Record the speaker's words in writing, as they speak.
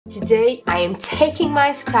Today I am taking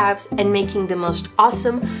my scraps and making the most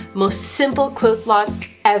awesome, most simple quilt block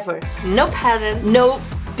ever. No pattern, no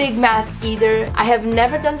big math either. I have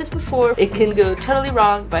never done this before. It can go totally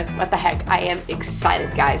wrong, but what the heck, I am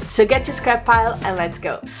excited, guys. So get your scrap pile and let's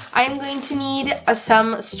go. I am going to need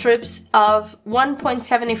some strips of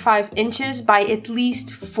 1.75 inches by at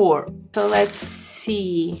least 4. So let's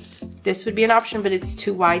see. This would be an option, but it's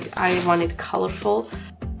too wide. I want it colorful.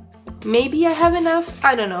 Maybe I have enough.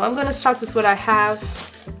 I don't know. I'm gonna start with what I have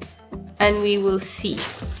and we will see.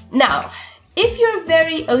 Now, if you're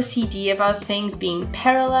very OCD about things being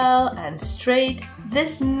parallel and straight,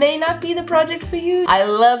 this may not be the project for you. I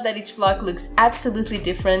love that each block looks absolutely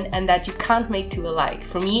different and that you can't make two alike.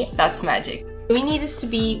 For me, that's magic. We need this to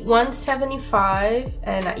be 175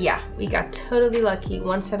 and yeah, we got totally lucky,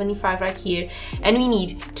 175 right here. And we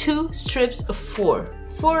need 2 strips of 4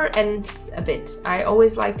 and a bit. I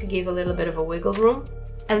always like to give a little bit of a wiggle room.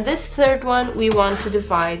 And this third one we want to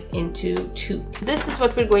divide into 2. This is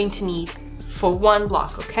what we're going to need for one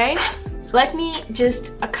block, okay? Let me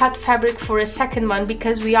just cut fabric for a second one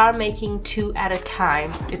because we are making 2 at a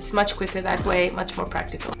time. It's much quicker that way, much more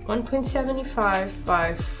practical. 1.75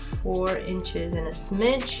 by 4 inches and a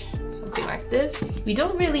smidge, something like this. We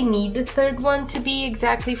don't really need the third one to be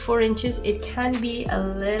exactly 4 inches. It can be a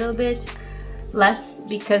little bit less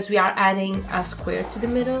because we are adding a square to the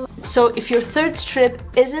middle. So if your third strip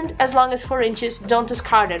isn't as long as 4 inches, don't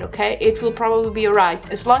discard it, okay? It will probably be alright.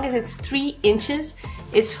 As long as it's 3 inches,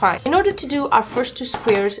 it's fine. In order to do our first 2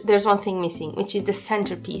 squares, there's one thing missing, which is the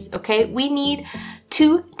centerpiece, okay? We need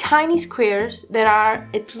 2 tiny squares that are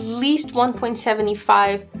at least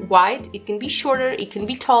 1.75 wide. It can be shorter, it can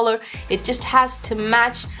be taller. It just has to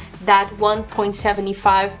match that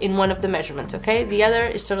 1.75 in one of the measurements, okay? The other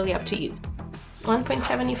is totally up to you.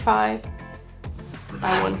 1.75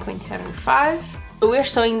 by 1.75. So we're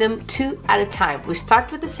sewing them 2 at a time. We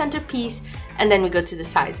start with the centerpiece and then we go to the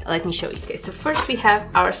sides. Let me show you. Okay, so first we have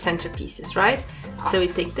our centerpieces, right? So we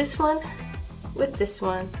take this one with this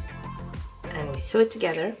one and we sew it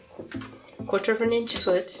together, 1/4 inch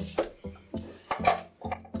foot.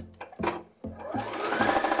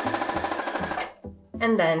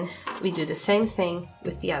 And then we do the same thing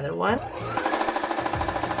with the other one.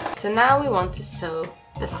 So now we want to sew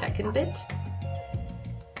the second bit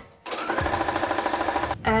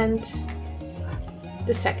and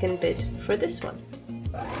the second bit for this one.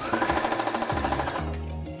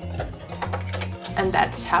 And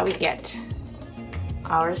that's how we get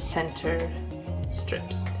our center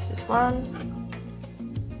strips. This is one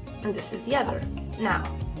and this is the other. Now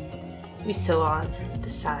we sew on the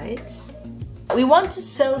sides. We want to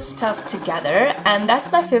sew stuff together, and that's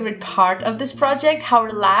my favorite part of this project, how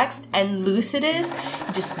relaxed and loose it is.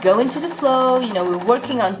 You just go into the flow, you know, we're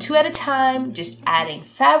working on 2 at a time, just adding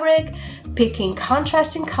fabric, picking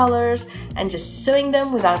contrasting colors, and just sewing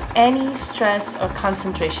them without any stress or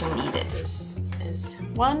concentration needed. This is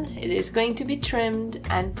one. It is going to be trimmed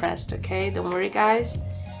and pressed, okay? Don't worry, guys.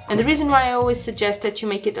 And the reason why I always suggest that you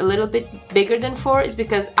make it a little bit bigger than 4 is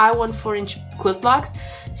because I want 4-inch quilt blocks.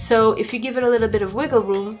 So if you give it a little bit of wiggle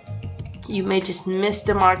room, you may just miss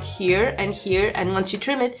the mark here, and once you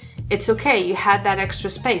trim it, it's okay, you had that extra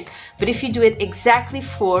space. But if you do it exactly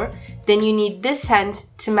 4, then you need this end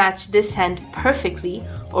to match this end perfectly,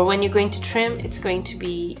 or when you're going to trim, it's going to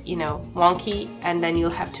be, you know, wonky, and then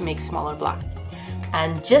you'll have to make smaller blocks.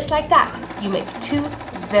 And just like that, you make 2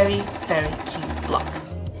 very, very cute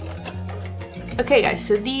blocks. Okay guys,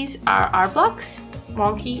 so these are our blocks,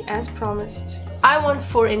 wonky as promised. I want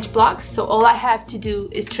 4-inch blocks, so all I have to do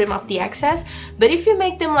is trim off the excess. But if you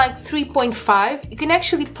make them like 3.5, you can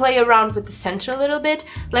actually play around with the center a little bit.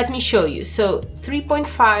 Let me show you. So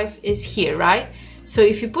 3.5 is here, right? So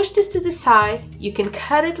if you push this to the side, you can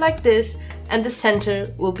cut it like this and the center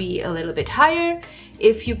will be a little bit higher.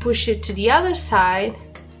 If you push it to the other side,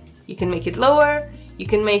 you can make it lower. You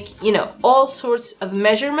can make, you know, all sorts of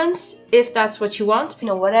measurements if that's what you want. You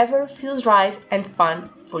know, whatever feels right and fun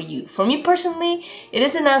for you. For me personally, it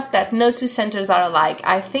is enough that no 2 centers are alike.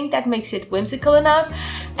 I think that makes it whimsical enough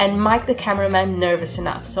and Mike the cameraman nervous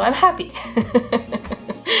enough. So I'm happy.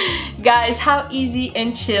 Guys, how easy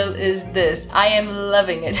and chill is this? I am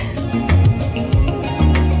loving it.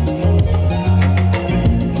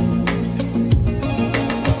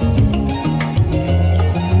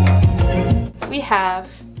 We have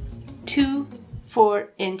 2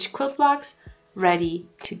 4-inch quilt blocks ready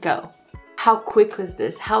to go. How quick was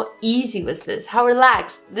this? How easy was this? How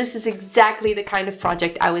relaxed? This is exactly the kind of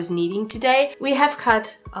project I was needing today. We have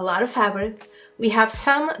cut a lot of fabric. We have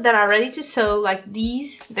some that are ready to sew, like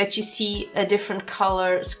these that you see a different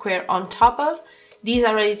color square on top of. These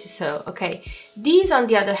are ready to sew, okay. These, on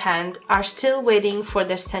the other hand, are still waiting for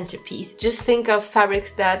their centerpiece. Just think of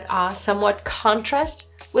fabrics that are somewhat contrast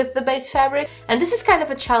with the base fabric. And this is kind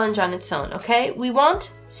of a challenge on its own, okay? We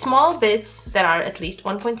want small bits that are at least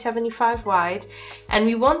 1.75 wide, and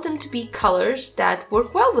we want them to be colors that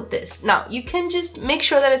work well with this. Now, you can just make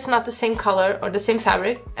sure that it's not the same color or the same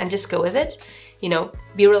fabric and just go with it. You know,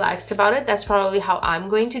 be relaxed about it. That's probably how I'm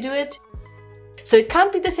going to do it. So it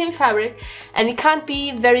can't be the same fabric and it can't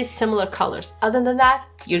be very similar colors. Other than that,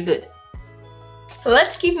 you're good.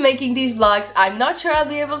 Let's keep making these vlogs. I'm not sure I'll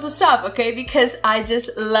be able to stop, okay? Because I just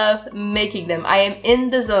love making them. I am in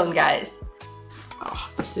the zone, guys. Oh,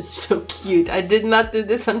 this is so cute. I did not do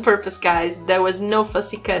this on purpose, guys. There was no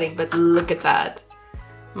fussy cutting, but look at that.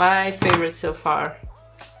 My favorite so far.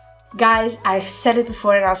 Guys, I've said it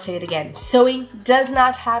before and I'll say it again. Sewing does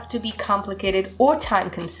not have to be complicated or time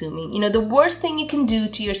consuming. You know, the worst thing you can do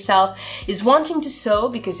to yourself is wanting to sew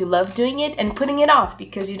because you love doing it and putting it off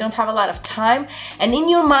because you don't have a lot of time. And in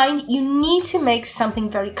your mind, you need to make something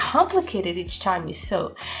very complicated each time you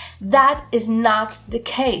sew. That is not the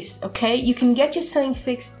case, okay? You can get your sewing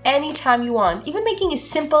fix anytime you want. Even making a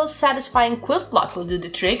simple, satisfying quilt block will do the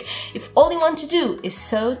trick if all you want to do is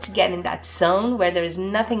sew to get in that zone where there is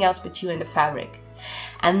nothing else but you and the fabric.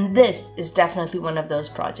 And this is definitely one of those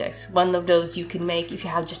projects, one of those you can make if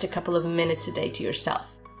you have just a couple of minutes a day to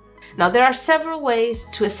yourself. Now, there are several ways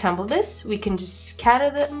to assemble this. We can just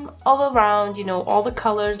scatter them all around, you know, all the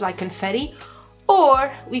colors like confetti,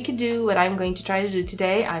 or we could do what I'm going to try to do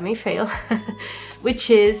today. I may fail, which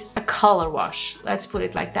is a color wash. Let's put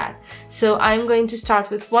it like that. So I'm going to start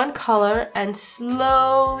with one color and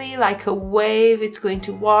slowly, like a wave, it's going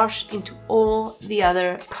to wash into all the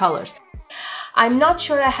other colors. I'm not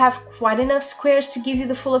sure I have quite enough squares to give you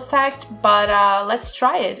the full effect, but let's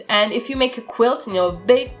try it. And if you make a quilt, you know, a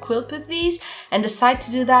big quilt with these, and decide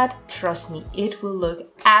to do that, trust me, it will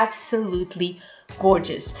look absolutely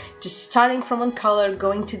gorgeous. Just starting from one color,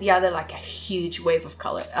 going to the other like a huge wave of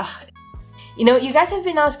color. Ugh. You know, you guys have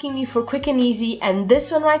been asking me for quick and easy, and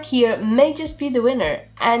this one right here may just be the winner.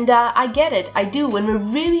 And I get it, I do. When we're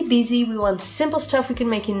really busy, we want simple stuff we can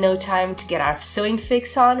make in no time to get our sewing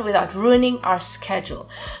fix on without ruining our schedule.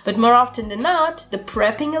 But more often than not, the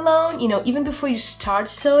prepping alone, you know, even before you start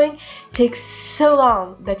sewing, takes so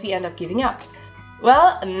long that we end up giving up.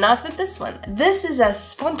 Well, not with this one. This is as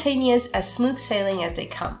spontaneous, as smooth sailing as they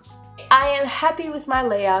come. I am happy with my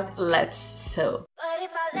layout. Let's sew. But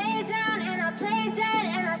if I lay down and I play dead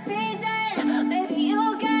and I stay dead, maybe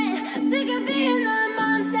you'll get sick of being the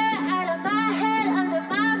monster out of my head, under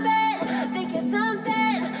my bed. Think you're something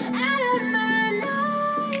out of my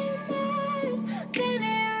nightmares,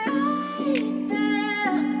 standing right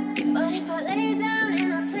there. But if I lay down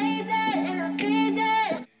and I play dead and I stay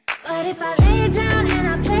dead, but if I lay down and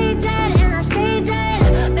I play dead and I stay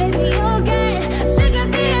dead, maybe you'll get sick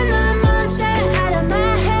of being the monster out of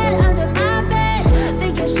my head, under my bed.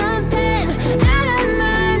 Think you're something out of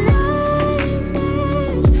my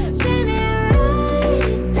nightmares, standing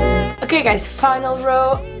right there. Okay guys, final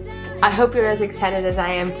row. I hope you're as excited as I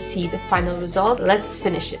am to see the final result. Let's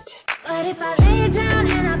finish it. But if I lay down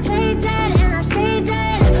and I play dead and I stay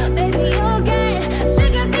dead, maybe you'll get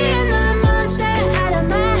sick of being the monster out of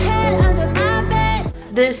my head, under my bed.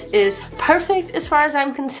 This is perfect as far as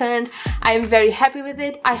I'm concerned. I am very happy with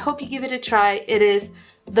it. I hope you give it a try. It is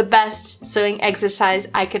the best sewing exercise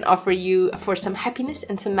I can offer you for some happiness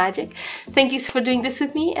and some magic. Thank you for doing this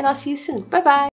with me, and I'll see you soon. Bye bye.